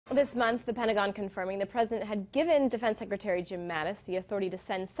This month, the Pentagon confirming the president had given Defense Secretary Jim Mattis the authority to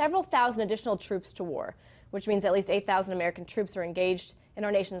send several thousand additional troops to war, which means at least 8,000 American troops are engaged in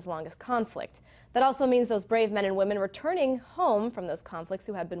our nation's longest conflict. That also means those brave men and women returning home from those conflicts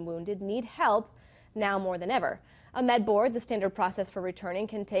who have been wounded need help now more than ever. A med board, the standard process for returning,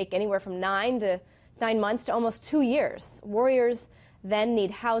 can take anywhere from 9 months to almost 2 years. Warriors then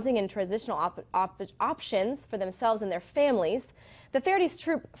need housing and transitional options for themselves and their families. The Feherty's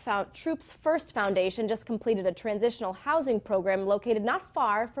Troops First Foundation just completed a transitional housing program located not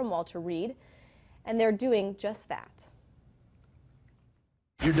far from Walter Reed, and they're doing just that.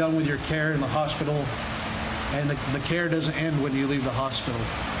 You're done with your care in the hospital, and the care doesn't end when you leave the hospital.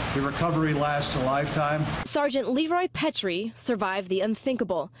 The recovery lasts a lifetime. Sergeant Leroy Petrie survived the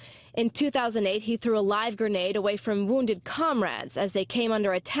unthinkable. In 2008, he threw a live grenade away from wounded comrades as they came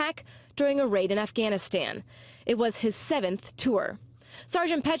under attack during a raid in Afghanistan. It was his 7th tour.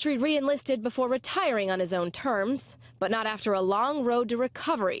 Sergeant Petrie re-enlisted before retiring on his own terms, but not after a long road to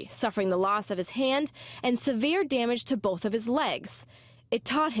recovery, suffering the loss of his hand and severe damage to both of his legs. It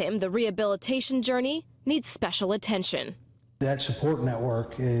taught him the rehabilitation journey needs special attention. That support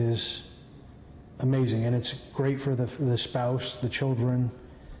network is amazing, and it's great for the spouse, the children,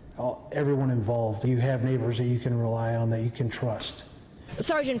 everyone involved. You have neighbors that you can rely on, that you can trust.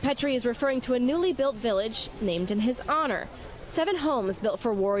 Sergeant Petrie is referring to a newly built village named in his honor. 7 homes built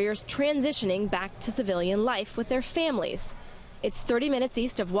for warriors transitioning back to civilian life with their families. It's 30 minutes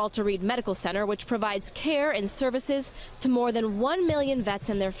east of Walter Reed Medical Center, which provides care and services to more than 1 million vets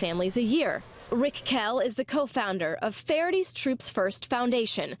and their families a year. Rick Kell is the co-founder of Feherty's Troops First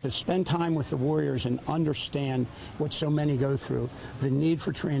Foundation. To spend time with the warriors and understand what so many go through, the need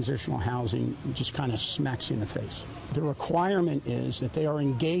for transitional housing just kind of smacks you in the face. The requirement is that they are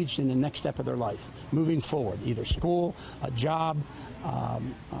engaged in the next step of their life, moving forward, either school, a job,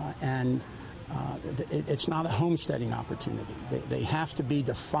 it's not a homesteading opportunity. They have to be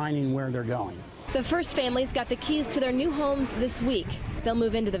defining where they're going. The first families got the keys to their new homes this week. They'll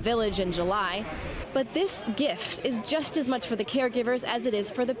move into the village in July. But this gift is just as much for the caregivers as it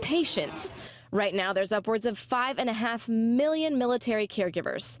is for the patients. Right now, there's upwards of 5.5 million military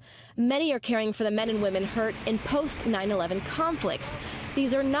caregivers. Many are caring for the men and women hurt in post-9/11 conflicts.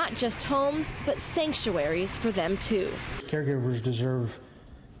 These are not just homes, but sanctuaries for them, too. Caregivers deserve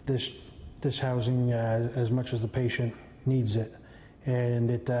this housing as much as the patient needs it, and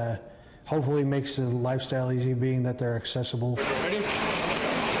it hopefully makes the lifestyle easy, being that they're accessible. Ready?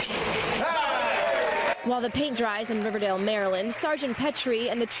 While the paint dries in Riverdale, Maryland, Sergeant Petrie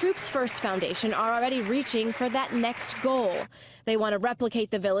and the Troops First Foundation are already reaching for that next goal. They want to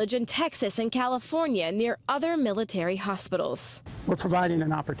replicate the village in Texas and California near other military hospitals. We're providing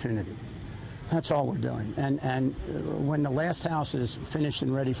an opportunity. That's all we're doing. And when the last house is finished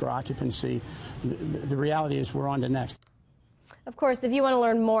and ready for occupancy, the reality is we're on to next. Of course, if you want to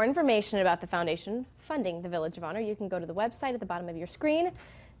learn more information about the foundation funding the Village of Honor, you can go to the website at the bottom of your screen,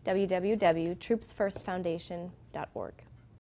 www.troopsfirstfoundation.org.